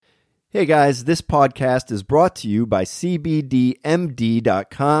Hey guys, this podcast is brought to you by CBDMD.com.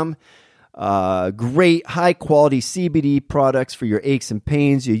 Great high quality CBD products for your aches and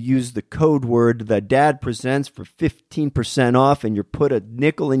pains. You use the code word that Dad presents for 15% off, and you put a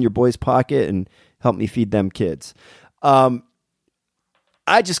nickel in your boy's pocket and help me feed them kids. I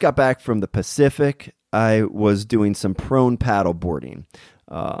just got back from the Pacific. I was doing some prone paddle boarding.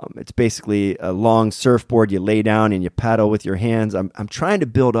 It's basically a long surfboard. You lay down and you paddle with your hands. I'm trying to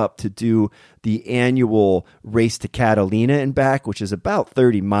build up to do the annual race to Catalina and back, which is about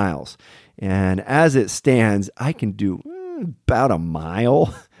 30 miles. And as it stands, I can do about a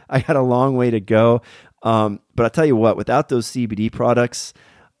mile. I got a long way to go. But I'll tell you what, without those CBD products,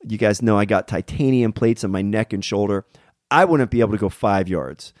 you guys know I got titanium plates on my neck and shoulder. I wouldn't be able to go 5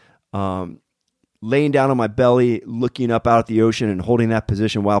 yards. Laying down on my belly, looking up out at the ocean and holding that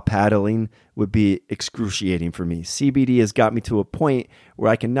position while paddling would be excruciating for me. CBD has got me to a point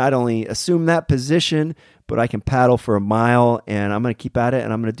where I can not only assume that position, but I can paddle for a mile, and I'm going to keep at it,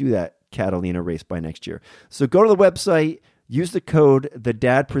 and I'm going to do that Catalina race by next year. So go to the website, use the code The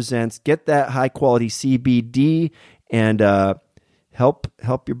Dad Presents, get that high quality CBD, and help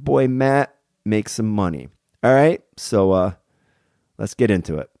your boy Matt make some money. All right, so let's get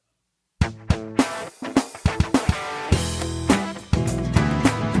into it.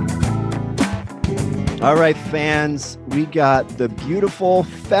 All right, fans, we got the beautiful,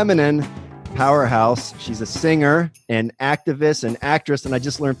 feminine Powerhouse. She's a singer, an activist, an actress, and I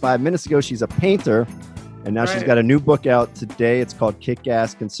just learned 5 minutes ago she's a painter, and now she's got a new book out today. It's called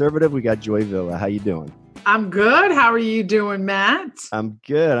Kick-Ass Conservative. We got Joy Villa. How you doing? I'm good. How are you doing, Matt? I'm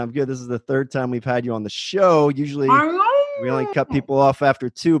good. This is the third time we've had you on the show. Usually we only cut people off after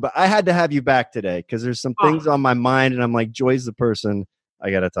 2, but I had to have you back today because there's some things on my mind, and I'm like, Joy's the person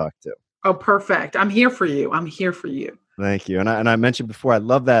I got to talk to. Oh, perfect. I'm here for you. Thank you. And I mentioned before, I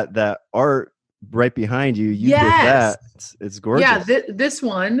love that art right behind you. You did that. It's gorgeous. Yeah, this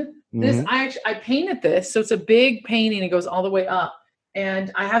one. This I painted this. So it's a big painting. It goes all the way up.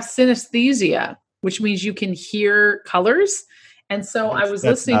 And I have synesthesia, which means you can hear colors. And so I was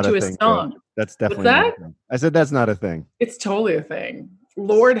listening to a song. That's definitely not a thing. I said that's not a thing. It's totally a thing.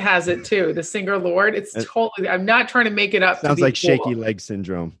 Lord has it too. The singer Lord. It's totally, I'm not trying to make it up. Sounds like shaky leg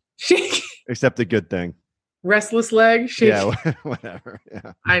syndrome. Except a good thing. Restless leg? Shaky. Yeah, whatever.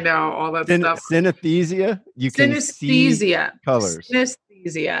 Yeah. I know, all that stuff. Synesthesia? You can see colors.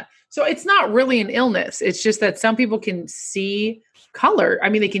 Synesthesia. So it's not really an illness. It's just that some people can see color. I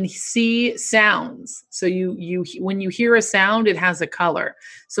mean, they can see sounds. So you when you hear a sound, it has a color.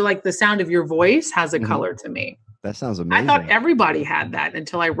 So like the sound of your voice has a color to me. That sounds amazing. I thought everybody had that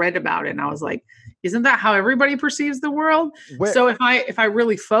until I read about it, and I was like, isn't that how everybody perceives the world? So if I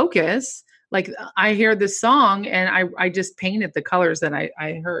really focus, like I hear this song and I just painted the colors that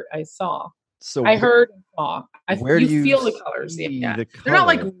I heard, I saw. So I heard and saw. Where do you feel the colors? Yeah. They're not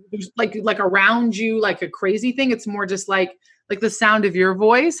like around you like a crazy thing. It's more just like the sound of your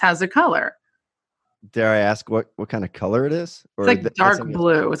voice has a color. Dare I ask what kind of color it is? Or it's like dark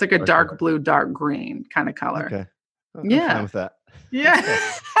blue. It's like a dark blue, dark green kind of color. Okay. I'm fine with that.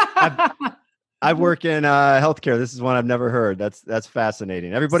 Yeah. I work in healthcare. This is one I've never heard. That's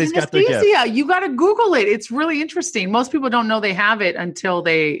fascinating. Everybody's got their gift. Yeah, you got to Google it. It's really interesting. Most people don't know they have it until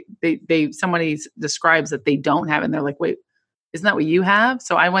somebody describes that they don't have it. And they're like, wait, isn't that what you have?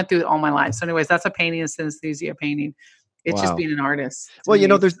 So I went through it all my life. So anyways, that's a painting, a synesthesia painting. It's just being an artist. Well,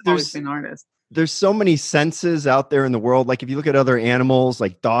 there's always been an artist. There's so many senses out there in the world. Like if you look at other animals,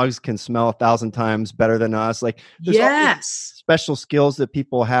 like dogs can smell 1,000 times better than us. Like there's all these special skills that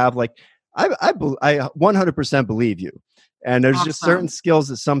people have. Like I 100% believe you. And there's just certain skills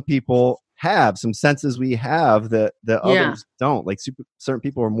that some people have, some senses we have that others don't. Like certain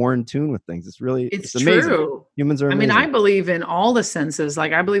people are more in tune with things. It's amazing. True. Humans are amazing. I mean, I believe in all the senses.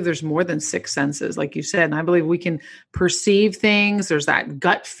 Like I believe there's more than 6 senses, like you said. And I believe we can perceive things. There's that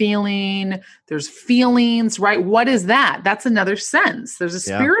gut feeling. There's feelings, right? What is that? That's another sense. There's a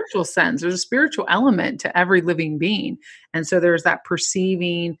spiritual sense. There's a spiritual element to every living being. And so there's that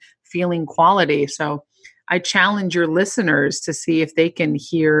perceiving, feeling quality. So I challenge your listeners to see if they can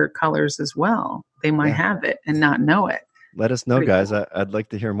hear colors as well. They might have it and not know it. Let us know, pretty guys. Cool. I'd like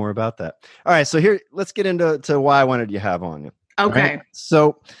to hear more about that. All right. So let's get into why I wanted you to have on you. Okay. Right?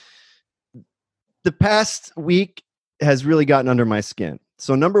 So the past week has really gotten under my skin.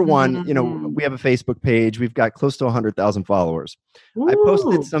 So number one, we have a Facebook page. We've got close to 100,000 followers. Ooh. I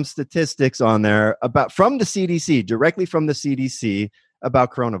posted some statistics on there from the CDC, directly from the CDC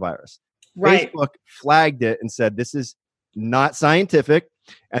about coronavirus. Right. Facebook flagged it and said, this is not scientific.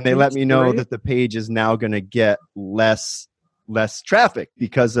 And they let me know that the page is now going to get less less traffic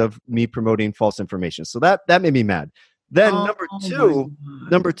because of me promoting false information. So that made me mad. Then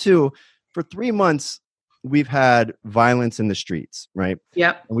number two, for 3 months, we've had violence in the streets, right?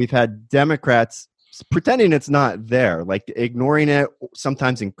 Yep. And we've had Democrats pretending it's not there, like ignoring it,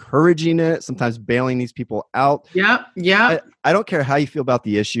 sometimes encouraging it, sometimes bailing these people out. Yeah. I don't care how you feel about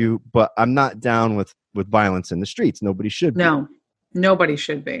the issue, but I'm not down with violence in the streets. Nobody should be. No, nobody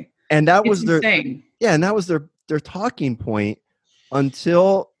should be. And that was insane. And that was their talking point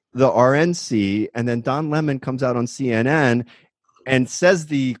until the RNC, and then Don Lemon comes out on CNN and says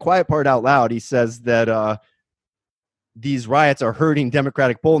the quiet part out loud. He says that these riots are hurting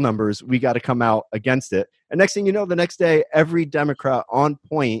Democratic poll numbers. We got to come out against it. And next thing you know, the next day, every Democrat on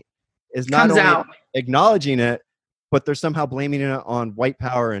point is not only acknowledging it, but they're somehow blaming it on white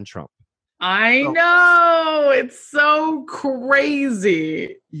power and Trump. I know, it's so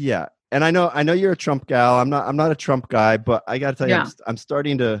crazy. Yeah, and I know you're a Trump gal. I'm not a Trump guy, but I got to tell you, I'm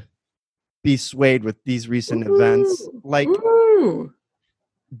starting to be swayed with these recent events. Like,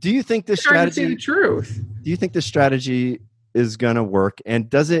 do you think this strategy? The truth. Do you think this strategy is gonna work? And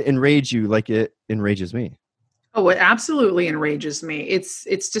does it enrage you like it enrages me? Oh, it absolutely enrages me.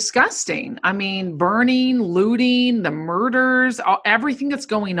 It's disgusting. I mean, burning, looting, the murders, everything that's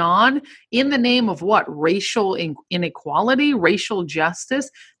going on in the name of what? Racial inequality, racial justice.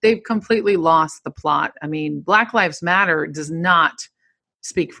 They've completely lost the plot. I mean, Black Lives Matter does not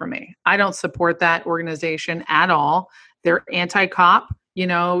speak for me. I don't support that organization at all. They're anti-cop. You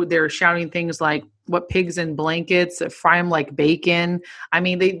know, they're shouting things like, what pigs in blankets, fry them like bacon. I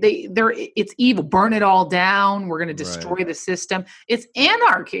mean, they're it's evil. Burn it all down. We're going to destroy the system. It's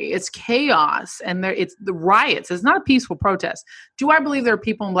anarchy. It's chaos. And it's the riots. It's not a peaceful protest. Do I believe there are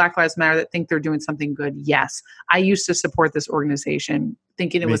people in Black Lives Matter that think they're doing something good? Yes. I used to support this organization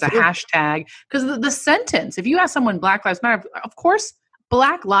thinking it was a hashtag because the sentence, if you ask someone Black Lives Matter, of course,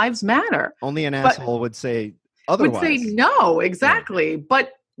 Black Lives Matter. Only an asshole would say otherwise. Would say no, exactly. Yeah.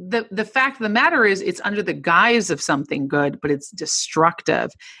 But the fact of the matter is it's under the guise of something good, but it's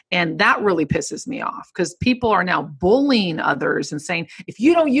destructive. And that really pisses me off because people are now bullying others and saying, if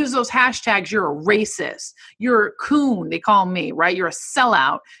you don't use those hashtags, you're a racist. You're a coon, they call me, right? You're a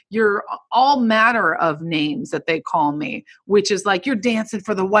sellout. You're all matter of names that they call me, which is like, you're dancing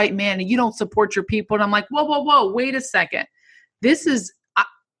for the white man and you don't support your people. And I'm like, whoa, wait a second. This is,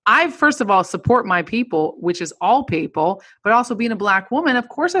 I, first of all, support my people, which is all people, but also being a Black woman, of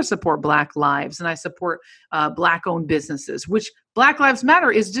course I support Black lives and I support Black-owned businesses, which Black Lives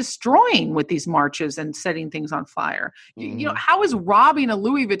Matter is destroying with these marches and setting things on fire. Mm-hmm. You know, how is robbing a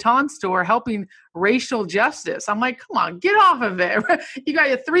Louis Vuitton store helping racial justice? I'm like, come on, get off of it. You got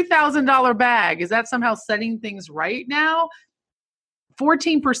your $3,000 bag. Is that somehow setting things right now?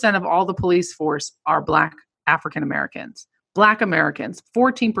 14% of all the police force are Black African Americans. Black Americans,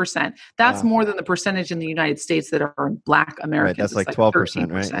 14%. That's more than the percentage in the United States that are Black Americans. Right, that's like 12%,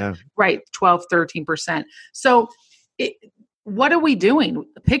 13%. Right? Yeah. Right, 12, 13%. So what are we doing?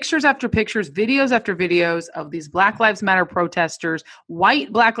 Pictures after pictures, videos after videos of these Black Lives Matter protesters,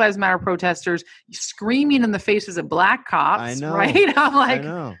 white Black Lives Matter protesters screaming in the faces of Black cops. I know. Right? I'm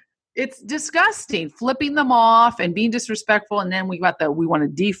like, it's disgusting, flipping them off and being disrespectful. And then we want to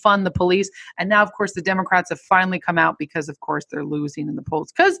defund the police. And now, of course, the Democrats have finally come out because, of course, they're losing in the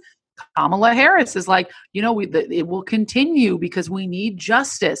polls. Because Kamala Harris is like, you know, it will continue because we need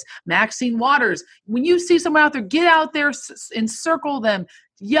justice. Maxine Waters, when you see someone out there, get out there, encircle them,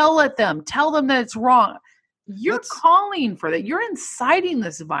 yell at them, tell them that it's wrong. You're calling for that. You're inciting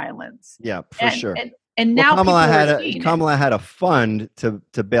this violence. Yeah, for sure. And now Kamala had a fund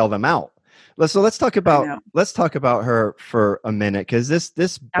to bail them out. Let's talk about her for a minute because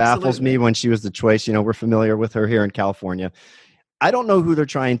this baffles me when she was the choice. You know, we're familiar with her here in California. I don't know who they're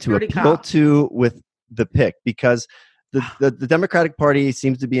trying to appeal to with the pick because the Democratic Party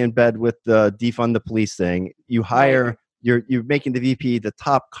seems to be in bed with the defund the police thing. You hire you're making the VP the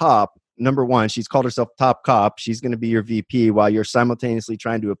top cop. Number one, she's called herself top cop. She's going to be your VP while you're simultaneously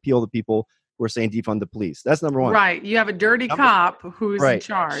trying to appeal to people who are saying defund the police. That's number one. Right. You have a dirty cop who's in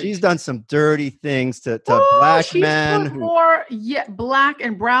charge. She's done some dirty things to Black men. Put more Black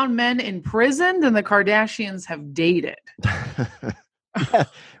and brown men in prison than the Kardashians have dated. Yeah.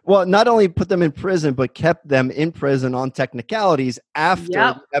 Well, not only put them in prison, but kept them in prison on technicalities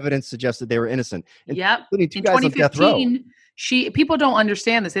after evidence suggested they were innocent. Including two guys on death row. People don't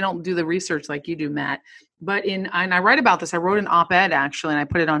understand this. They don't do the research like you do, Matt. But and I write about this. I wrote an op-ed actually, and I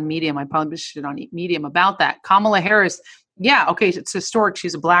put it on Medium. I published it on Medium about that. Kamala Harris, Yeah. Okay. It's historic.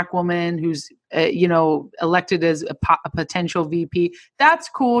 She's a black woman who's, elected as a potential VP. That's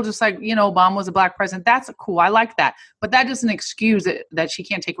cool. Just like, Obama was a black president. That's cool. I like that. But that doesn't excuse it that she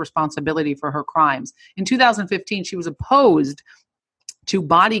can't take responsibility for her crimes. In 2015, she was opposed to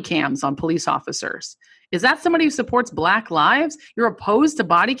body cams on police officers. Is that somebody who supports Black lives? You're opposed to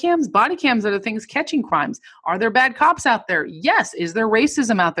body cams? Body cams are the things catching crimes. Are there bad cops out there? Yes. Is there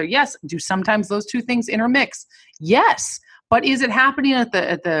racism out there? Yes. Do sometimes those two things intermix? Yes. But is it happening at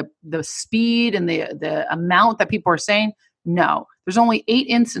the speed and the amount that people are saying? No. There's only 8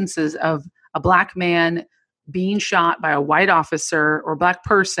 instances of a black man being shot by a white officer or black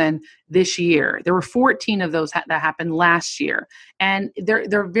person this year. There were 14 of those that happened last year. And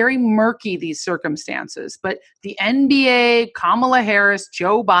they're very murky, these circumstances. But the NBA, Kamala Harris,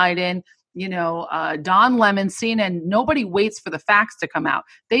 Joe Biden, Don Lemon, CNN, nobody waits for the facts to come out.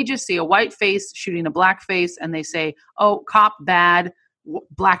 They just see a white face shooting a black face and they say, oh, cop bad,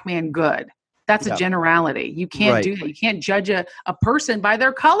 black man good. That's a generality. You can't do that. You can't judge a person by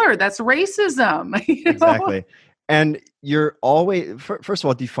their color. That's racism. Exactly. And you're always, first of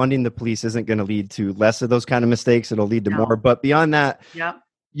all, defunding the police isn't going to lead to less of those kind of mistakes. It'll lead to more. But beyond that,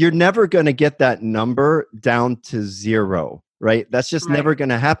 you're never going to get that number down to 0. Right? That's just never going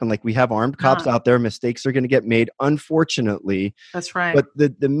to happen. Like, we have armed cops out there. Mistakes are going to get made, unfortunately. That's right. But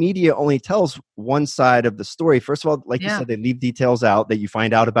the media only tells one side of the story. First of all, like you said, they leave details out that you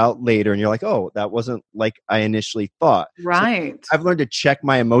find out about later. And you're like, oh, that wasn't like I initially thought. Right. So I've learned to check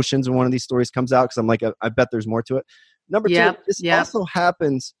my emotions when one of these stories comes out because I'm like, I bet there's more to it. Number 2, this also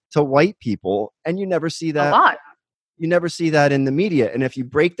happens to white people. And you never see that. A lot. You never see that in the media. And if you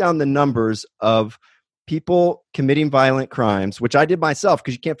break down the numbers of people committing violent crimes, which I did myself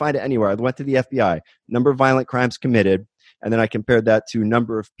because you can't find it anywhere. I went to the FBI, number of violent crimes committed, and then I compared that to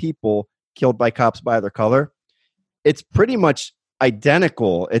number of people killed by cops by their color. It's pretty much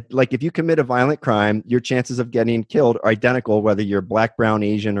identical. Like, if you commit a violent crime, your chances of getting killed are identical, whether you're black, brown,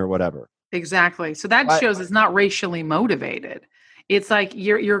 Asian, or whatever. Exactly. So that shows it's not racially motivated. It's like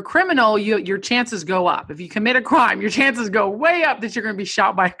you're a criminal, your chances go up. If you commit a crime, your chances go way up that you're going to be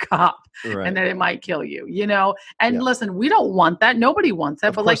shot by a cop and that it might kill you, And listen, we don't want that. Nobody wants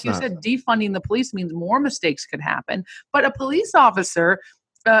that. But like you said, defunding the police means more mistakes could happen. But a police officer,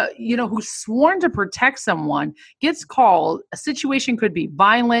 who's sworn to protect someone gets called. A situation could be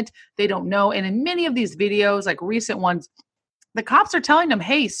violent. They don't know. And in many of these videos, like recent ones, the cops are telling them,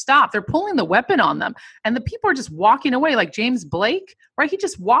 hey, stop. They're pulling the weapon on them. And the people are just walking away, like James Blake, right? He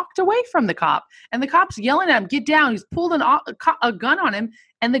just walked away from the cop. And the cop's yelling at him, get down. He's pulled a gun on him.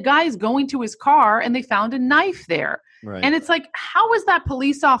 And the guy is going to his car and they found a knife there. Right. And it's like, how is that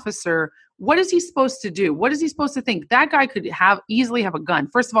police officer? What is he supposed to do? What is he supposed to think? That guy could easily have a gun.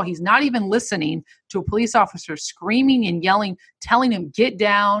 First of all, he's not even listening to a police officer screaming and yelling, telling him, get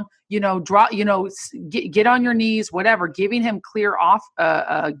down, drop, get on your knees, whatever, giving him clear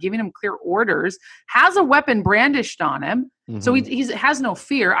orders, has a weapon brandished on him. Mm-hmm. So he has no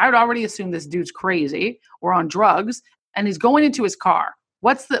fear. I would already assume this dude's crazy or on drugs, and he's going into his car.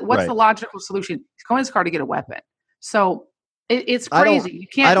 What's the logical solution? He's going to his car to get a weapon. So it's crazy. You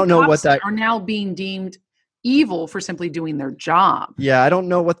can't. I don't know what that are now being deemed evil for simply doing their job. Yeah, I don't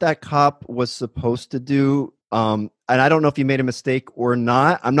know what that cop was supposed to do. And I don't know if he made a mistake or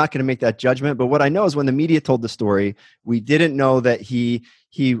not. I'm not going to make that judgment. But what I know is when the media told the story, we didn't know that he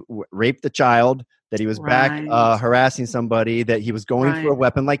raped the child, that he was back harassing somebody, that he was going for a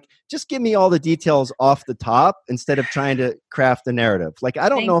weapon. Like, just give me all the details off the top instead of trying to craft a narrative. Like, I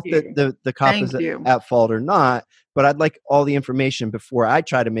don't know if the cop is at fault or not, but I'd like all the information before I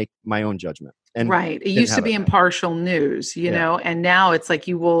try to make my own judgment. And it used to be impartial news, know, and now it's like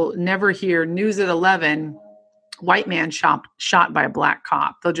you will never hear news at 11, white man shot by a black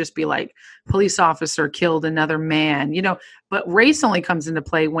cop. They'll just be like, police officer killed another man, but race only comes into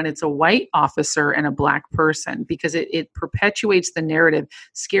play when it's a white officer and a black person, because it perpetuates the narrative,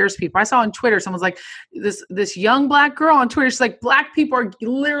 scares people. I saw on Twitter, someone's like, this young black girl on Twitter, she's like, black people are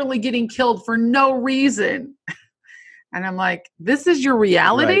literally getting killed for no reason. And I'm like, this is your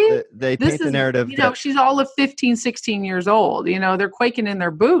reality? Right. They paint the narrative. She's all of 15, 16 years old. They're quaking in their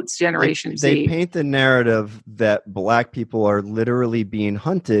boots, Generation Z. They paint the narrative that black people are literally being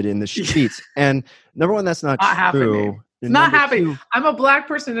hunted in the streets. And number one, that's not true. Happening. It's not happening. I'm a black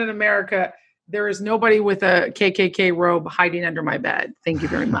person in America. There is nobody with a KKK robe hiding under my bed. Thank you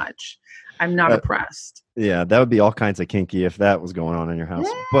very much. I'm not oppressed. Yeah, that would be all kinds of kinky if that was going on in your house.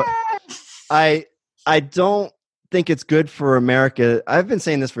 But I don't think it's good for America. I've been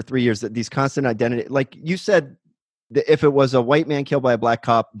saying this for 3 years, that these constant identity, like you said, if it was a white man killed by a black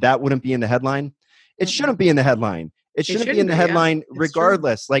cop, that wouldn't be in the headline. It shouldn't be in the headline. It shouldn't be in the yeah. headline It's true.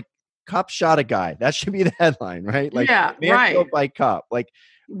 regardless. Like, cop shot a guy. That should be the headline, right? Like, Yeah, man right. killed by cop. Like,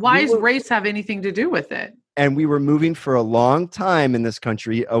 Why does race have anything to do with it? and we were moving for a long time in this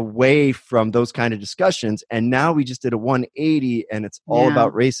country away from those kind of discussions. And now we just did a 180 and it's all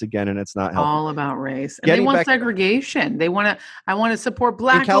about race again. And it's not helping. All about race. And they want segregation. They want to, I want to support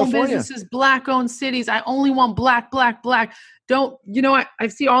Black-owned businesses, Black-owned cities. I only want Black. Don't, I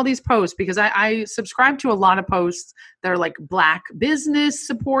see all these posts because I subscribe to a lot of posts that are like Black business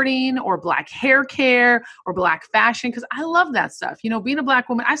supporting or Black hair care or Black fashion. Because I love that stuff. Being a Black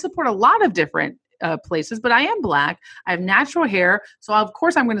woman, I support a lot of different places, but I am Black. I have natural hair. So of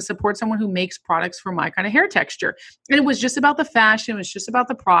course I'm going to support someone who makes products for my kind of hair texture. And it was just about the fashion. It was just about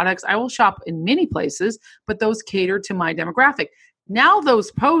the products. I will shop in many places, but those cater to my demographic. Now those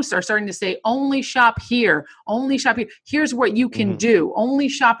posts are starting to say, only shop here, only shop here. Here's what you can do. Only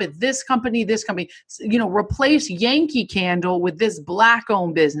shop at this company, this company. Replace Yankee Candle with this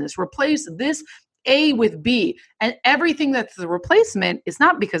Black-owned business. Replace this A with B, and everything that's the replacement is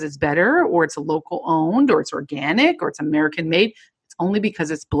not because it's better or it's a local owned or it's organic or it's American made. It's only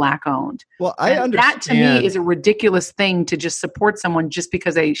because it's Black owned. Well, I understand. That to me is a ridiculous thing to just support someone just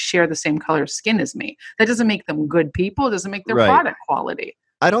because they share the same color skin as me. That doesn't make them good people. It doesn't make their product quality.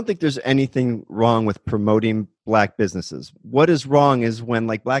 I don't think there's anything wrong with promoting Black businesses. What is wrong is when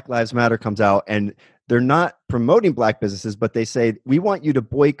like Black Lives Matter comes out and they're not promoting Black businesses, but they say, we want you to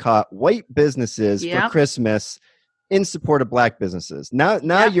boycott white businesses for Christmas in support of Black businesses.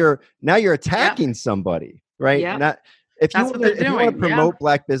 Now you're attacking somebody, right? Yep. If you want to promote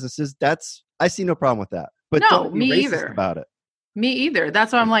Black businesses, I see no problem with that. But don't be racist about it. Me either.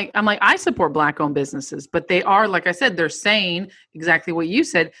 That's why I'm like, I support Black-owned businesses, but they are, like I said, they're saying exactly what you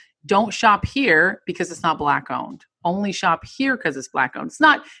said. Don't shop here because it's not Black-owned. Only shop here because it's Black-owned. It's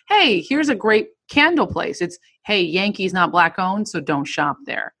not, hey, here's a great candle place. It's, hey, Yankee's not Black-owned, so don't shop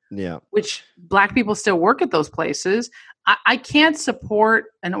there. Yeah. Which Black people still work at those places. I can't support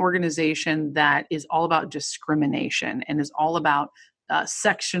an organization that is all about discrimination and is all about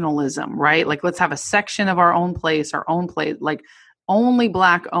sectionalism, right? Like, let's have a section of our own place, like only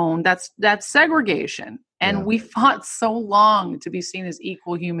Black owned. That's segregation. And we fought so long to be seen as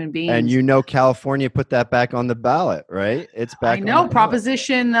equal human beings. And California put that back on the ballot, right? It's back. I know.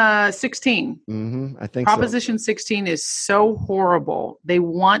 Proposition 16. I think Proposition 16 is so horrible. They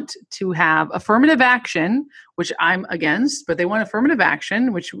want to have affirmative action, which I'm against, but they want affirmative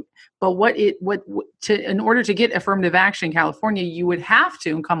action, in order to get affirmative action in California, you would have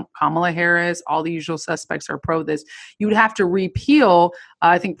to, and Kamala Harris, all the usual suspects are pro this, you would have to repeal,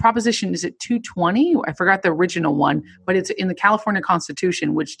 I think Proposition, is it 220? I forgot the original one, but it's in the California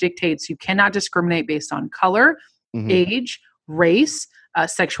Constitution, which dictates you cannot discriminate based on color, age, race,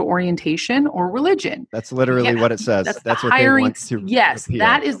 sexual orientation, or religion. That's literally what it says. That's what hiring, they want to repeal.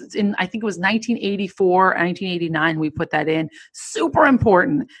 That is in, I think it was 1984, 1989, we put that in. Super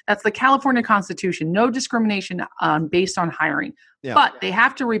important. That's the California Constitution. No discrimination based on hiring. Yeah. But they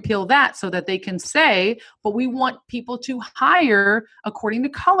have to repeal that so that they can say, but we want people to hire according to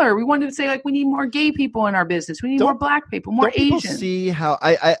color. We want to say, like, we need more gay people in our business. We need more Black people, more Asians. People see how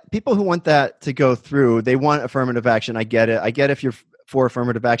people who want that to go through, they want affirmative action. I get it. I get if you're for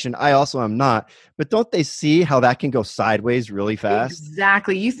affirmative action. I also am not. But don't they see how that can go sideways really fast?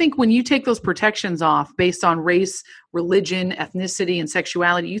 Exactly. You think when you take those protections off based on race, religion, ethnicity, and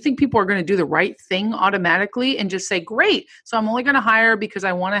sexuality, you think people are going to do the right thing automatically and just say, great, so I'm only going to hire because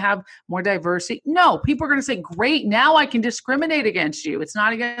I want to have more diversity? No, people are going to say, great, now I can discriminate against you. It's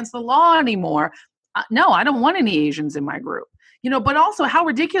not against the law anymore. No, I don't want any Asians in my group. But also, how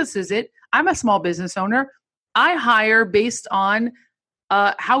ridiculous is it? I'm a small business owner. I hire based on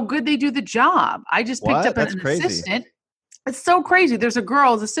how good they do the job. I just picked up an assistant. It's so crazy. There's a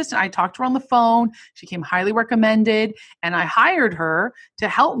girl's assistant. I talked to her on the phone. She came highly recommended, and I hired her to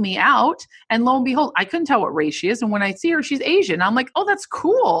help me out. And lo and behold, I couldn't tell what race she is. And when I see her, she's Asian. I'm like, oh, that's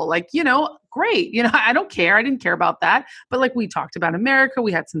cool. Like, great. I don't care. I didn't care about that. But like, we talked about America.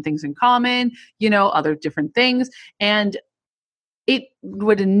 We had some things in common, other different things. And it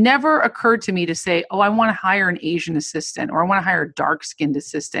would have never occurred to me to say, oh, I want to hire an Asian assistant, or I want to hire a dark-skinned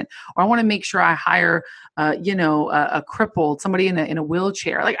assistant, or I want to make sure I hire, a crippled, somebody in a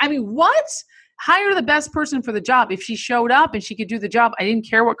wheelchair. Like, what? Hire the best person for the job. If she showed up and she could do the job, I didn't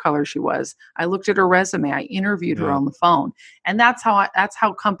care what color she was. I looked at her resume. I interviewed her on the phone. And that's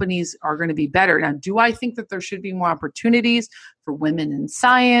how companies are going to be better. Now, do I think that there should be more opportunities for women in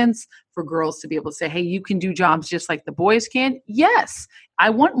science, for girls to be able to say, hey, you can do jobs just like the boys can? Yes. I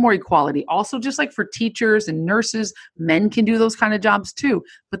want more equality. Also, just like for teachers and nurses, men can do those kind of jobs too.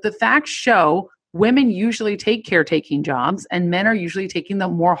 But the facts show women usually take caretaking jobs and men are usually taking the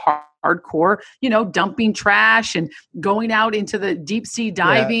more hardcore, dumping trash and going out into the deep sea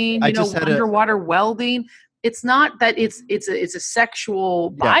diving, underwater welding. It's not that it's a sexual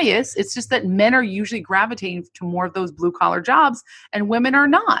bias. It's just that men are usually gravitating to more of those blue collar jobs and women are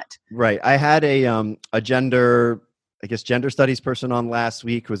not. Right. I had a gender studies person on last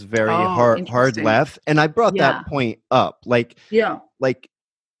week who was very hard left. And I brought that point up. Like,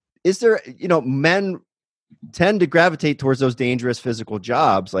 is there, men tend to gravitate towards those dangerous physical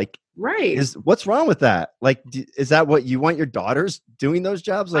jobs. Like, right. What's wrong with that? Like, is that what you want your daughters doing those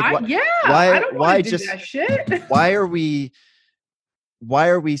jobs? Like, I don't want to do that shit. Why are we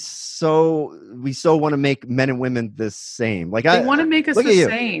so want to make men and women the same? Like, they want to make us the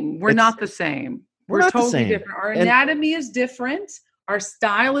same. We're not the same. We're totally different. Our anatomy is different. Our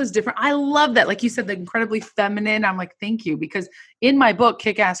style is different. I love that. Like you said, the incredibly feminine. I'm like, thank you. Because in my book,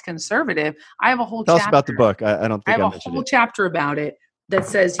 Kick-Ass Conservative, I have a whole chapter. Tell us about the book. I don't think I have a whole chapter about it that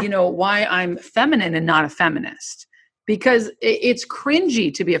says, why I'm feminine and not a feminist. Because it's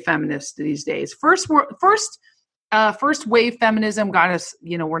cringy to be a feminist these days. First wave feminism got us,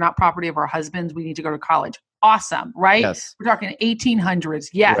 we're not property of our husbands. We need to go to college. Awesome, right? Yes. We're talking 1800s.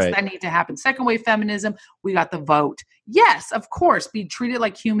 Yes, right. That needs to happen. Second wave feminism, we got the vote. Yes, of course, be treated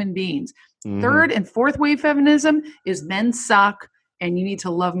like human beings. Mm-hmm. Third and fourth wave feminism is men suck and you need to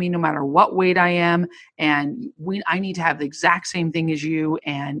love me no matter what weight I am. And I need to have the exact same thing as you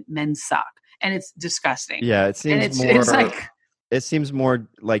and men suck. And it's disgusting. Yeah, it seems it seems more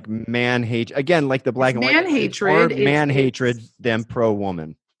like man hate. Again, like the black and white. Man hatred than pro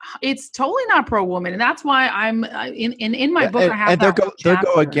woman. It's totally not pro woman, and that's why I'm in my book. I have they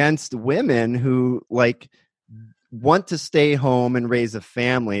go against women who want to stay home and raise a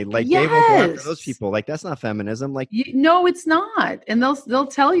family. Like they will go after those people. Like that's not feminism. Like no, it's not. And they'll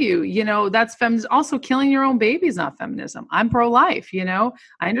tell you, that's feminism. Also, killing your own baby is not feminism. I'm pro-life. I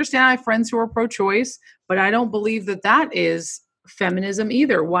understand I have friends who are pro-choice, but I don't believe that is feminism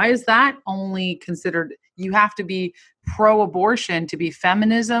either. Why is that only considered? You have to be pro-abortion to be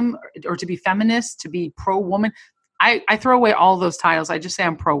feminism, or to be feminist, to be pro-woman. I throw away all those titles. I just say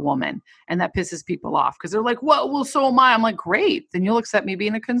I'm pro-woman, and that pisses people off because they're like, well, so am I. I'm like, great. Then you'll accept me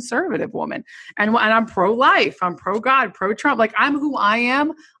being a conservative woman. And I'm pro-life. I'm pro-God, pro-Trump. Like I'm who I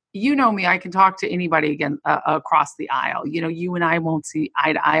am. You know me, I can talk to anybody again across the aisle. You and I won't see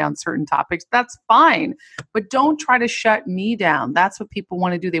eye to eye on certain topics. That's fine. But don't try to shut me down. That's what people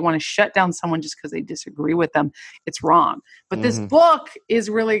want to do. They want to shut down someone just because they disagree with them. It's wrong. But this book is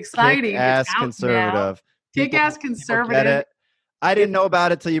really exciting. Kick-ass conservative. Kick-ass conservative. Get it? I didn't know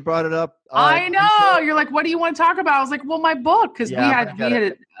about it till you brought it up. I know. You're like, what do you want to talk about? I was like, well, my book, because we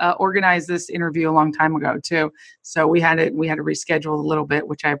had organized this interview a long time ago too. So we had to reschedule a little bit,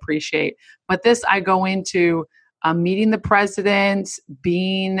 which I appreciate. But this, I go into meeting the president,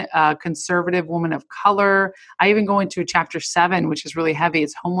 being a conservative woman of color. I even go into chapter 7, which is really heavy.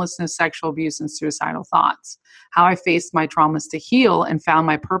 It's homelessness, sexual abuse, and suicidal thoughts. How I faced my traumas to heal and found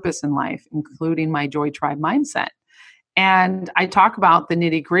my purpose in life, including my Joy Tribe mindset. And I talk about the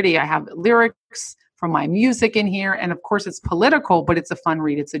nitty gritty. I have lyrics from my music in here. And of course it's political, but it's a fun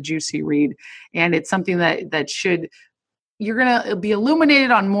read. It's a juicy read. And it's something you're going to be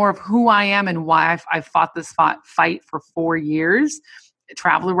illuminated on more of who I am and why I've fought this fight for 4 years,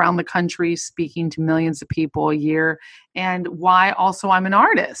 travel around the country, speaking to millions of people a year, and why also I'm an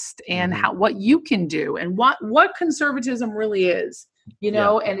artist and what you can do and what conservatism really is.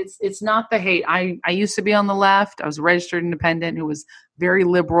 And it's not the hate. I used to be on the left. I was a registered independent who was very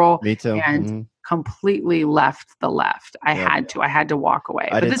liberal. Me too. And completely left the left. I had to walk away.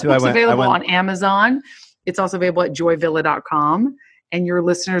 But this book's available on Amazon. It's also available at joyvilla.com. And your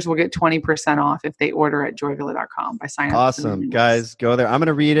listeners will get 20% off if they order at joyvilla.com by signing up. Awesome. Guys, go there. I'm going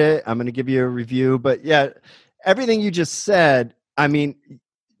to read it. I'm going to give you a review. But yeah, everything you just said, I mean,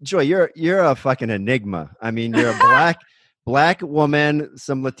 Joy, you're a fucking enigma. I mean, you're a black woman,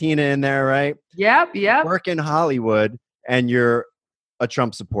 some Latina in there, right? Yep. Work in Hollywood, and you're a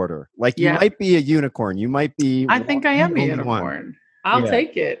Trump supporter. Like you might be a unicorn. You might be. I think I am a unicorn. I'll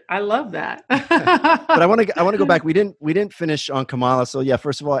take it. I love that. But I want to go back. We didn't finish on Kamala. So yeah,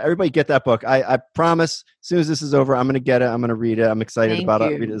 first of all, everybody get that book. I promise. As soon as this is over, I'm going to get it. I'm going to read it. I'm excited about it.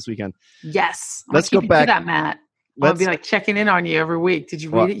 I'll read it this weekend. Yes. Let's go back to that, Matt. I'll be like checking in on you every week. Did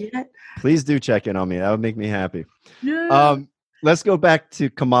you read it yet? Please do check in on me. That would make me happy. Yeah. Let's go back to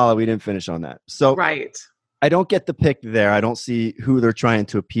Kamala. We didn't finish on that. So right. I don't get the pick there. I don't see who they're trying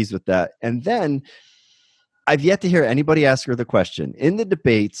to appease with that. And then I've yet to hear anybody ask her the question. In the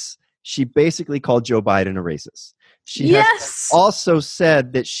debates, she basically called Joe Biden a racist. She has Yes. also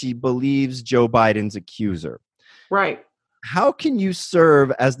said that she believes Joe Biden's accuser. Right. How can you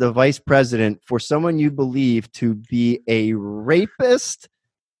serve as the vice president for someone you believe to be a rapist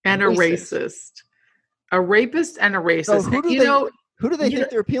And a racist. A rapist and a racist. So who do they think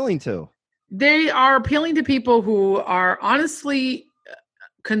they're appealing to? They are appealing to people who are honestly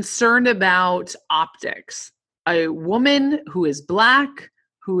concerned about optics. A woman who is Black,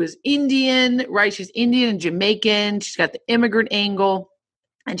 who is Indian, right? She's Indian and Jamaican. She's got the immigrant angle.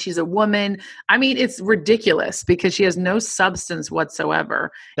 And she's a woman. I mean, it's ridiculous because she has no substance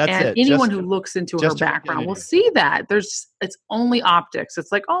whatsoever. That's it. Anyone who looks into her background will see that. It's only optics.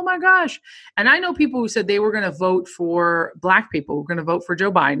 It's like, oh my gosh. And I know people who said they were going to vote for Black people, who were going to vote for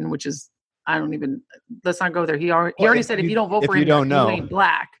Joe Biden, which is, let's not go there. He already said if you don't vote for him, you ain't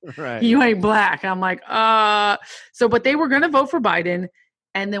Black. Right. You ain't Black. I'm like, but they were going to vote for Biden.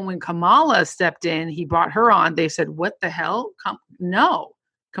 And then when Kamala stepped in, he brought her on. They said, what the hell? No.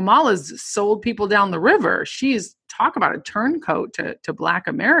 Kamala's sold people down the river. She's talk about a turncoat to Black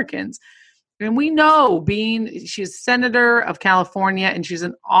Americans. And we know she's senator of California and she's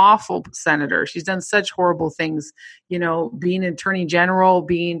an awful senator. She's done such horrible things, being attorney general,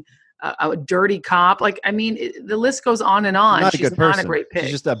 being a dirty cop. Like, I mean, the list goes on and on. She's not a great pick.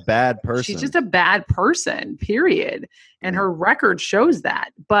 She's just a bad person. She's just a bad person, period. And her record shows that.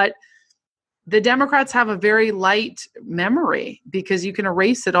 But the Democrats have a very light memory because you can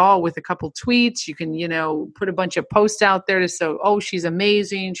erase it all with a couple tweets. You can, put a bunch of posts out there to say, oh, she's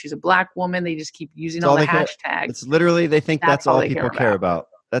amazing. She's a Black woman. They just keep using all the hashtags. It's literally, they think that's all people care about.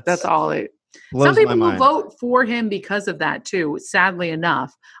 That's all it Some people will vote for him because of that too. Sadly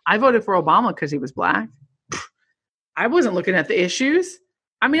enough, I voted for Obama because he was Black. I wasn't looking at the issues.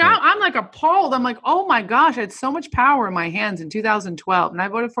 I mean, I'm like appalled. I'm like, oh my gosh, I had so much power in my hands in 2012 and I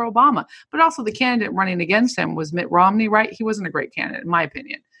voted for Obama. But also the candidate running against him was Mitt Romney, right? He wasn't a great candidate, in my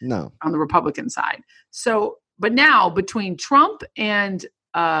opinion. No. On the Republican side. So, but now between Trump and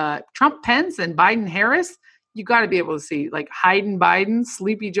Trump Pence and Biden Harris, you got to be able to see like Hayden Biden,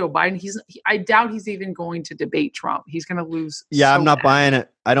 Sleepy Joe Biden. I doubt he's even going to debate Trump. He's going to lose. Yeah, I'm not buying it.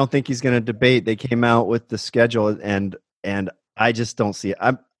 I don't think he's going to debate. They came out with the schedule and I just don't see it.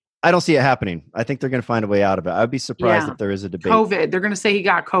 I don't see it happening. I think they're going to find a way out of it. I'd be surprised if there is a debate. COVID. They're going to say he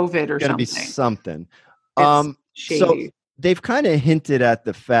got COVID or something. It's going to be something. So they've kind of hinted at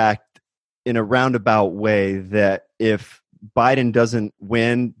the fact in a roundabout way that if Biden doesn't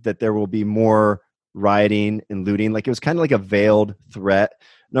win, that there will be more rioting and looting. Like it was kind of like a veiled threat.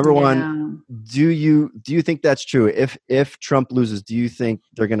 Number one, do you think that's true? If Trump loses, do you think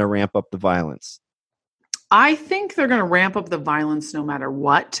they're going to ramp up the violence? I think they're going to ramp up the violence no matter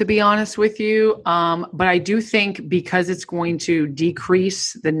what, to be honest with you. But I do think because it's going to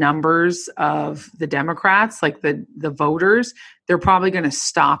decrease the numbers of the Democrats, like the voters, they're probably going to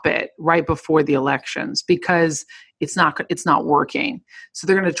stop it right before the elections because it's not working. So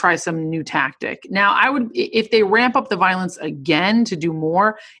they're going to try some new tactic. Now, if they ramp up the violence again to do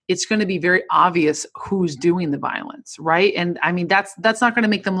more, it's going to be very obvious who's doing the violence, right? And I mean, that's not going to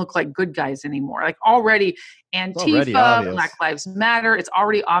make them look like good guys anymore. Like already Antifa, Black Lives Matter, it's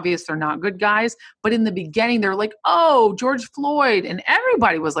already obvious they're not good guys. But in the beginning, they're like, oh, George Floyd. And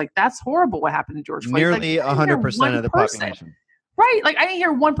everybody was like, that's horrible what happened to George Floyd. Nearly 100% of the population. Right. Like I didn't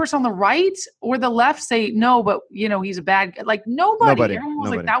hear one person on the right or the left say, no, but he's a bad guy. Like nobody. Everyone was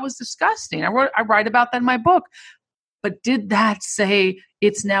like, that was disgusting. I write about that in my book. But did that say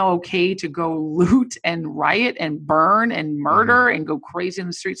it's now okay to go loot and riot and burn and murder and go crazy in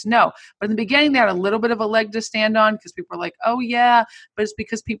the streets? No. But in the beginning, they had a little bit of a leg to stand on because people were like, oh yeah, but it's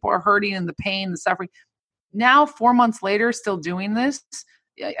because people are hurting and the pain, the suffering. Now, 4 months later, still doing this.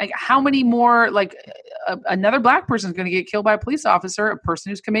 How many more, another Black person is going to get killed by a police officer, a person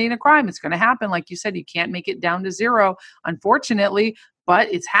who's committing a crime. It's going to happen. Like you said, you can't make it down to zero, unfortunately,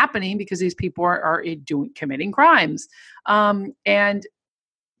 but it's happening because these people are committing crimes.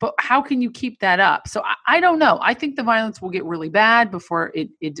 But how can you keep that up? So I don't know. I think the violence will get really bad before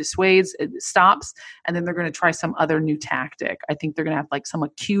it dissuades, it stops, and then they're going to try some other new tactic. I think they're going to have like some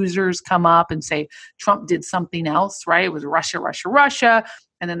accusers come up and say Trump did something else, right? It was Russia.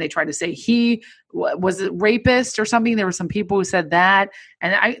 And then they tried to say he was a rapist or something. There were some people who said that,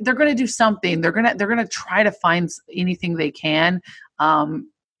 and they're going to do something. They're going to try to find anything they can.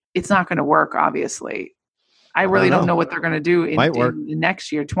 It's not going to work, obviously. I really don't know what they're going to do in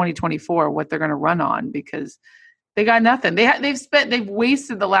next year, 2024, what they're going to run on because they got nothing. They've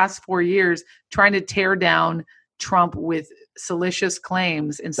wasted the last 4 years trying to tear down Trump with salacious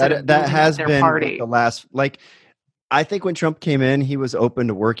claims instead of that has their been party. The last I think when Trump came in, he was open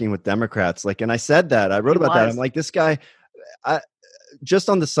to working with Democrats. Like, and I said that. I wrote He about that. I'm was. like, this guy, I, just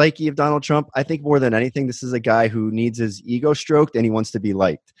on the psyche of Donald Trump, I think more than anything, this is a guy who needs his ego stroked and he wants to be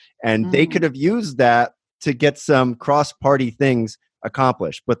liked. And they could have used that to get some cross-party things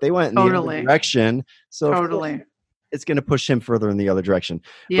accomplished, but they went in the other Totally. direction. So of course, Totally. it's going to push him further in the other direction.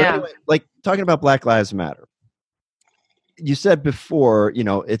 But Yeah. anyway, like talking about Black Lives Matter, you said before,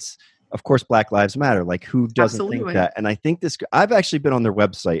 it's of course Black Lives Matter. Like who doesn't think Absolutely. that? And I think I've actually been on their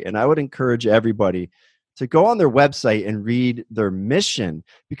website, and I would encourage everybody to go on their website and read their mission,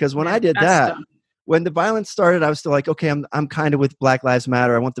 because when I did that, when the violence started, I was still like, okay, I'm kind of with Black Lives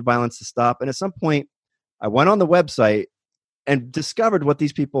Matter. I want the violence to stop. And at some point, I went on the website and discovered what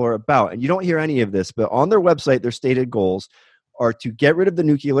these people are about. And you don't hear any of this, but on their website, their stated goals are to get rid of the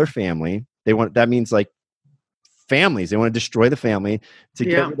nuclear family. That means like families. They want to destroy the family, to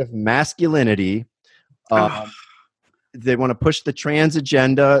get rid of masculinity. They want to push the trans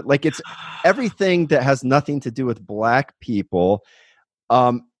agenda. Like it's everything that has nothing to do with Black people.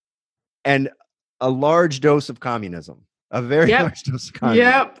 And a large dose of communism, a very large dose of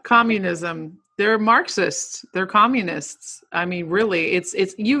communism. Yep. Communism. They're Marxists. They're communists. I mean, really, it's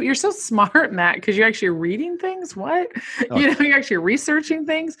you're so smart, Matt, because you're actually reading things. What? You're actually researching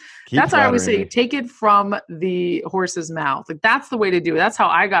things. That's why I always say, take it from the horse's mouth. Like that's the way to do it. That's how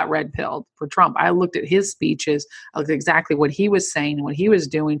I got red pilled for Trump. I looked at his speeches. I looked at exactly what he was saying and what he was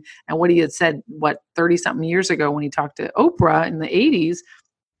doing and what he had said, 30 something years ago when he talked to Oprah in the 80s.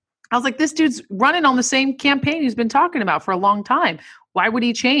 I was like, this dude's running on the same campaign he's been talking about for a long time. Why would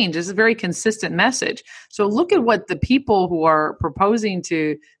he change? This is a very consistent message. So look at what the people who are proposing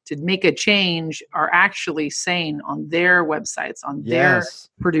to make a change are actually saying on their websites, on their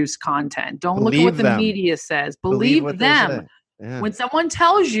produced content. Don't look at what the media says. Believe them. Yeah. When someone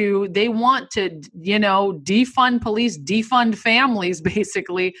tells you they want to, defund police, defund families,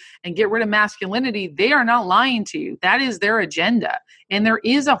 basically, and get rid of masculinity, they are not lying to you. That is their agenda. And there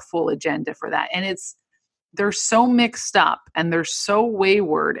is a full agenda for that. And they're so mixed up and they're so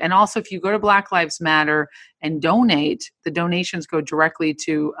wayward. And also, if you go to Black Lives Matter and donate, the donations go directly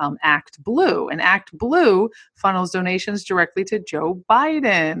to Act Blue. And Act Blue funnels donations directly to Joe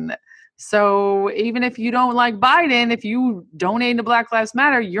Biden. So even if you don't like Biden, if you donate to Black Lives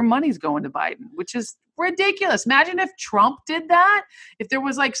Matter, your money's going to Biden, which is ridiculous. Imagine if Trump did that. If there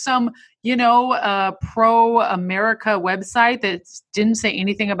was like some, pro-America website that didn't say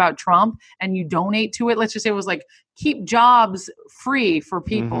anything about Trump and you donate to it. Let's just say it was like, keep jobs free for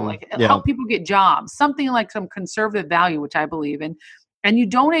people, help people get jobs, something like some conservative value, which I believe in. And you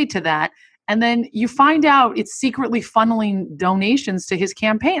donate to that. And then you find out it's secretly funneling donations to his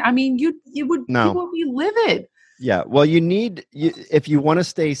campaign. I mean, people would be livid. Yeah. Well, if you want to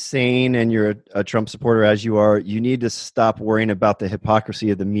stay sane and you're a Trump supporter as you are, you need to stop worrying about the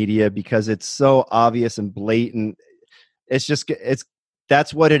hypocrisy of the media because it's so obvious and blatant.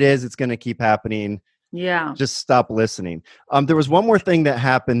 That's what it is. It's going to keep happening. Yeah. Just stop listening. There was one more thing that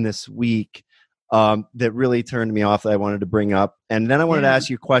happened this week that really turned me off that I wanted to bring up. And then I wanted to ask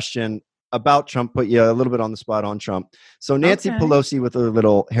you a question about Trump, put you a little bit on the spot on Trump. So Nancy Pelosi with her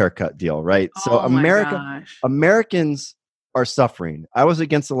little haircut deal, right? So Americans are suffering. I was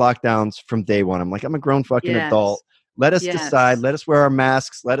against the lockdowns from day one. I'm like, I'm a grown fucking adult. Let us decide. Let us wear our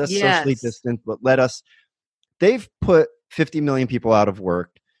masks. Let us socially distance, but they've put 50 million people out of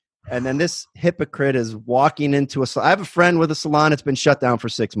work. And then this hypocrite is walking into I have a friend with a salon. It's been shut down for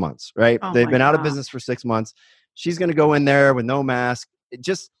 6 months, right? They've been out of business for 6 months. She's going to go in there with no mask. It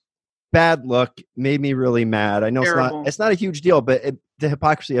just bad look, made me really mad. I know it's not a huge deal, but the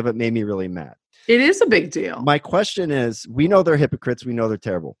hypocrisy of it made me really mad. It is a big deal. My question is, we know they're hypocrites. We know they're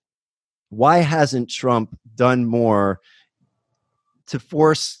terrible. Why hasn't Trump done more to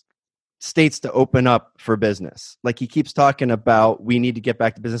force states to open up for business? Like he keeps talking about, we need to get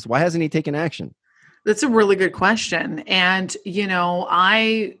back to business. Why hasn't he taken action? That's a really good question. And,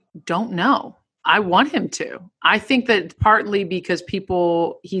 I don't know. I want him to. I think that partly because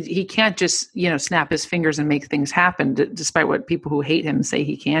he can't just, snap his fingers and make things happen, despite what people who hate him say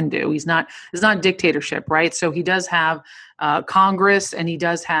he can do. It's not dictatorship, right? So he does have Congress and he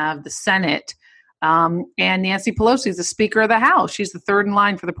does have the Senate. And Nancy Pelosi is the Speaker of the House. She's the third in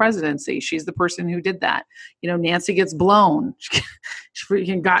line for the presidency. She's the person who did that. Nancy gets blown. She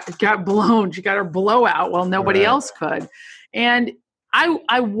freaking got blown. She got her blowout while nobody else could. And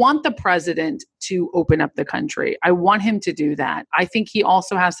I want the president to open up the country. I want him to do that. I think he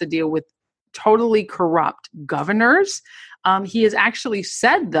also has to deal with totally corrupt governors. He has actually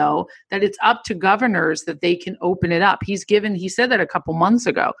said, though, that it's up to governors that they can open it up. He said that a couple months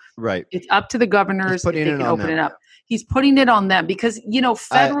ago. Right. It's up to the governors if they can open it up. He's putting it on them because,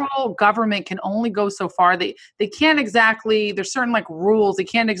 federal government can only go so far. They can't exactly, there's certain like rules. They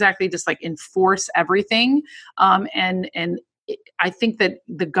can't exactly just like enforce everything. I think that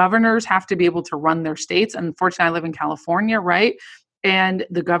the governors have to be able to run their states. Unfortunately, I live in California, right? And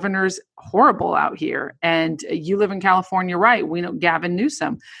the governor's horrible out here. And you live in California, right? We know Gavin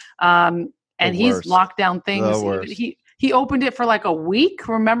Newsom. And he's locked down things. He opened it for like a week.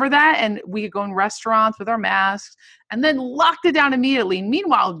 Remember that? And we could go in restaurants with our masks and then locked it down immediately.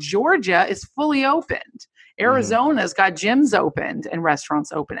 Meanwhile, Georgia is fully opened. Arizona's got gyms opened and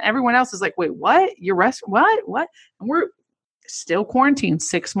restaurants open. Everyone else is like, wait, what? What? And we're still quarantined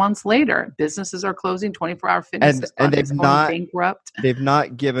 6 months later. Businesses are closing. 24-hour fitness and they've not bankrupt. They've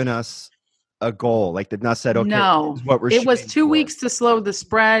not given us a goal. Like they've not said, okay, no, this is what we're it was 2 for. weeks to slow the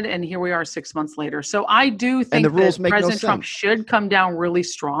spread, and here we are 6 months later. So I do think that President Trump should come down really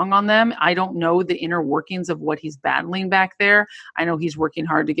strong on them. I don't know the inner workings of what he's battling back there. I know he's working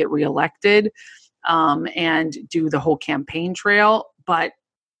hard to get reelected and do the whole campaign trail, but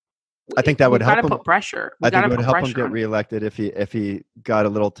I think that would help him. Put pressure. I think it would help him get reelected if he got a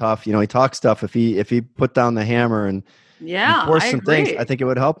little tough. He talks tough. If he put down the hammer and enforce some things, I think it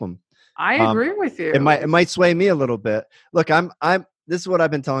would help him. I agree with you. It might sway me a little bit. Look, this is what I've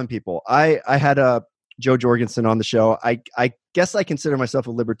been telling people. I had Joe Jorgensen on the show. I guess I consider myself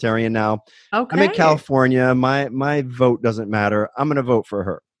a libertarian now. Okay. I'm in California. My vote doesn't matter. I'm going to vote for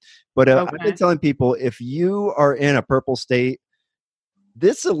her. But I've been telling people, if you are in a purple state,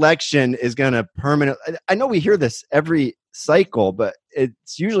 this election is going to permanently. I know we hear this every cycle, but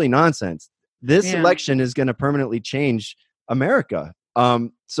it's usually nonsense. This election is going to permanently change America.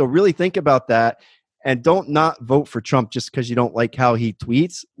 So really think about that, and don't not vote for Trump just because you don't like how he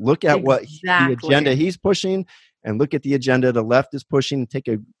tweets. Look at what the agenda he's pushing, and look at the agenda the left is pushing. Take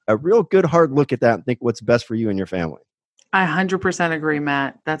a real good hard look at that and think what's best for you and your family. I 100% agree,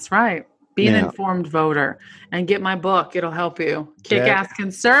 Matt. That's right. Be an informed voter and get my book. It'll help you. Kick-Ass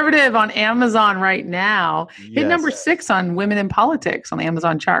Conservative on Amazon right now. Hit number 6 on Women in Politics on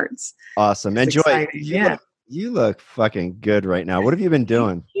Amazon charts. Awesome. Enjoy. You look fucking good right now. What have you been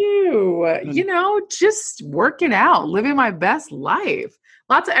doing? Thank you. Just working out, living my best life.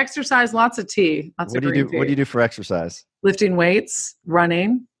 Lots of exercise, lots of tea. What do you do for exercise? Lifting weights,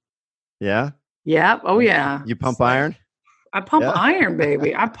 running. Yeah? Yeah. Oh, yeah. You pump iron? I pump iron,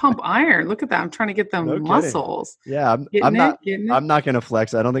 baby. I pump iron. Look at that. I'm trying to get them muscles. Yeah, I'm not going to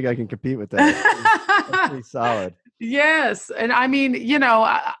flex. I don't think I can compete with that. That's pretty solid. Yes. And I mean,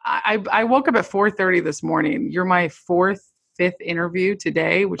 I woke up at 4:30 this morning. You're my 5th interview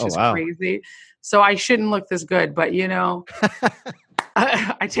today, which is crazy. So I shouldn't look this good, but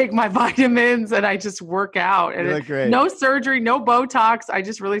I take my vitamins and I just work out. And no surgery, no Botox. I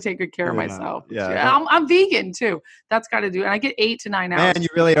just really take good care of myself. Yeah. I'm vegan too. That's got to do it. And I get 8 to 9 hours. Man, you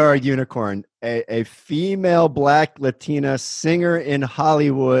really are a unicorn. A female Black Latina singer in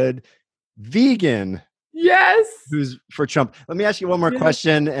Hollywood, vegan. Yes. Who's for Trump. Let me ask you one more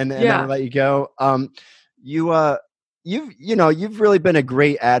question and then I'll let you go. You've really been a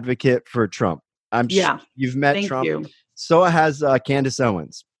great advocate for Trump. I'm sure you've met Trump. You. So has Candace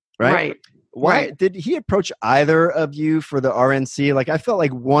Owens, right? Right. Why did he approach either of you for the RNC? Like, I felt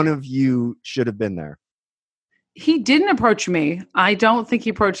like one of you should have been there. He didn't approach me. I don't think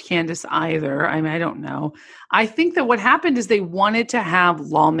he approached Candace either. I mean, I don't know. I think that what happened is they wanted to have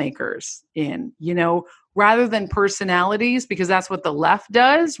lawmakers in, rather than personalities, because that's what the left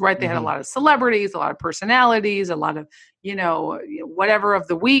does, right? They had a lot of celebrities, a lot of personalities, a lot of, whatever of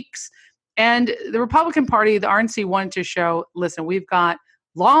the weeks. And the Republican Party, the RNC, wanted to show, listen, we've got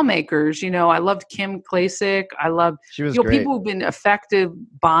lawmakers. I loved Kim Klacik. I loved people who've been affected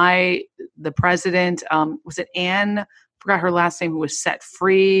by the president. Was it Anne? Forgot her last name, who was set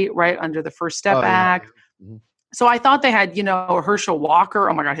free right under the First Step Act. Yeah. Mm-hmm. So I thought they had, Herschel Walker.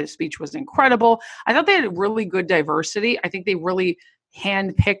 Oh my God, his speech was incredible. I thought they had really good diversity. I think they really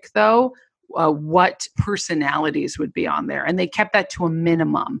handpicked, though, what personalities would be on there. And they kept that to a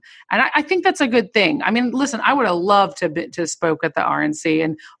minimum. And I think that's a good thing. I mean, listen, I would have loved to spoke at the RNC,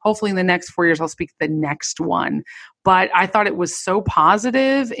 and hopefully in the next 4 years, I'll speak at the next one. But I thought it was so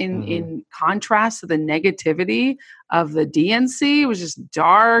positive in contrast to the negativity of the DNC. It was just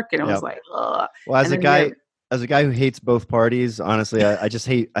dark, and it was like, ugh. Well, as a guy who hates both parties, honestly, I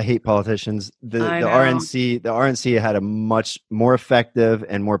hate politicians. The RNC had a much more effective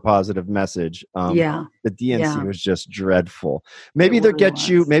and more positive message. The DNC Yeah. was just dreadful. Maybe they'll really get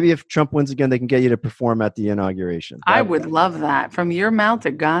you. was. Maybe if Trump wins again, they can get you to perform at the inauguration. I would love that. From your mouth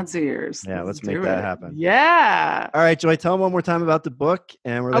to God's ears. Yeah, let's make that happen. Yeah. All right, Joy, tell them one more time about the book,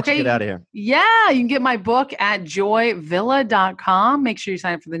 and we'll let you get out of here. Yeah, you can get my book at joyvilla.com. Make sure you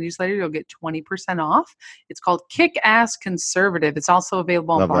sign up for the newsletter. You'll get 20% off. It's called Kick-Ass Conservative. It's also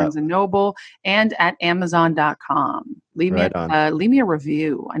available on Barnes & Noble and at amazon.com. Leave me a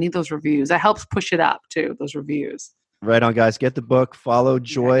review. I need those reviews. That helps push it up, too, those reviews. Right on, guys. Get the book. Follow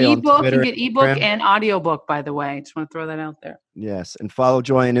Joy on Twitter. You get ebook and audiobook, by the way. Just want to throw that out there. Yes, and follow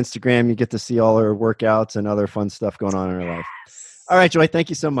Joy on Instagram. You get to see all her workouts and other fun stuff going on in her life. All right, Joy, thank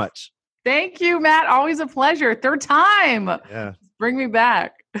you so much. Thank you, Matt. Always a pleasure. Third time. Yeah. Bring me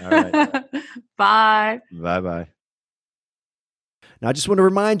back. All right. Bye. Bye-bye. Now, I just want to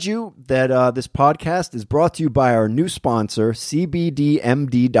remind you that this podcast is brought to you by our new sponsor,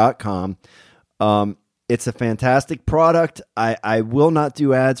 CBDMD.com. It's a fantastic product. I will not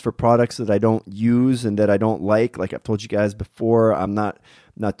do ads for products that I don't use and that I don't like. Like I've told you guys before, I'm not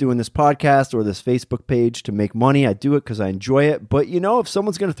doing this podcast or this Facebook page to make money. I do it because I enjoy it. But, if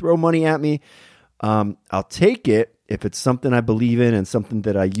someone's going to throw money at me, I'll take it if it's something I believe in and something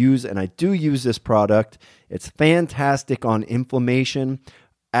that I use. And I do use this product. It's fantastic on inflammation.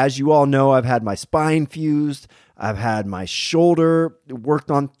 As you all know, I've had my spine fused. I've had my shoulder worked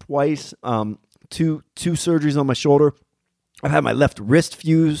on twice. Two surgeries on my shoulder. I've had my left wrist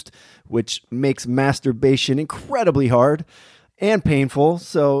fused, which makes masturbation incredibly hard and painful.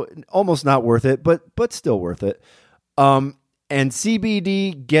 So almost not worth it, but still worth it. And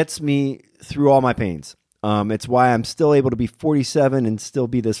CBD gets me through all my pains. It's why I'm still able to be 47 and still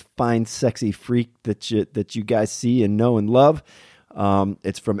be this fine, sexy freak that you guys see and know and love.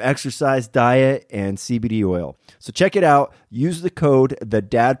 It's from exercise, diet, and CBD oil. So check it out. Use the code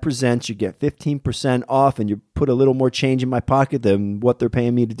TheDadPresents. You get 15% off, and you put a little more change in my pocket than what they're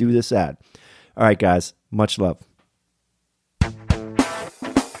paying me to do this ad. All right, guys. Much love.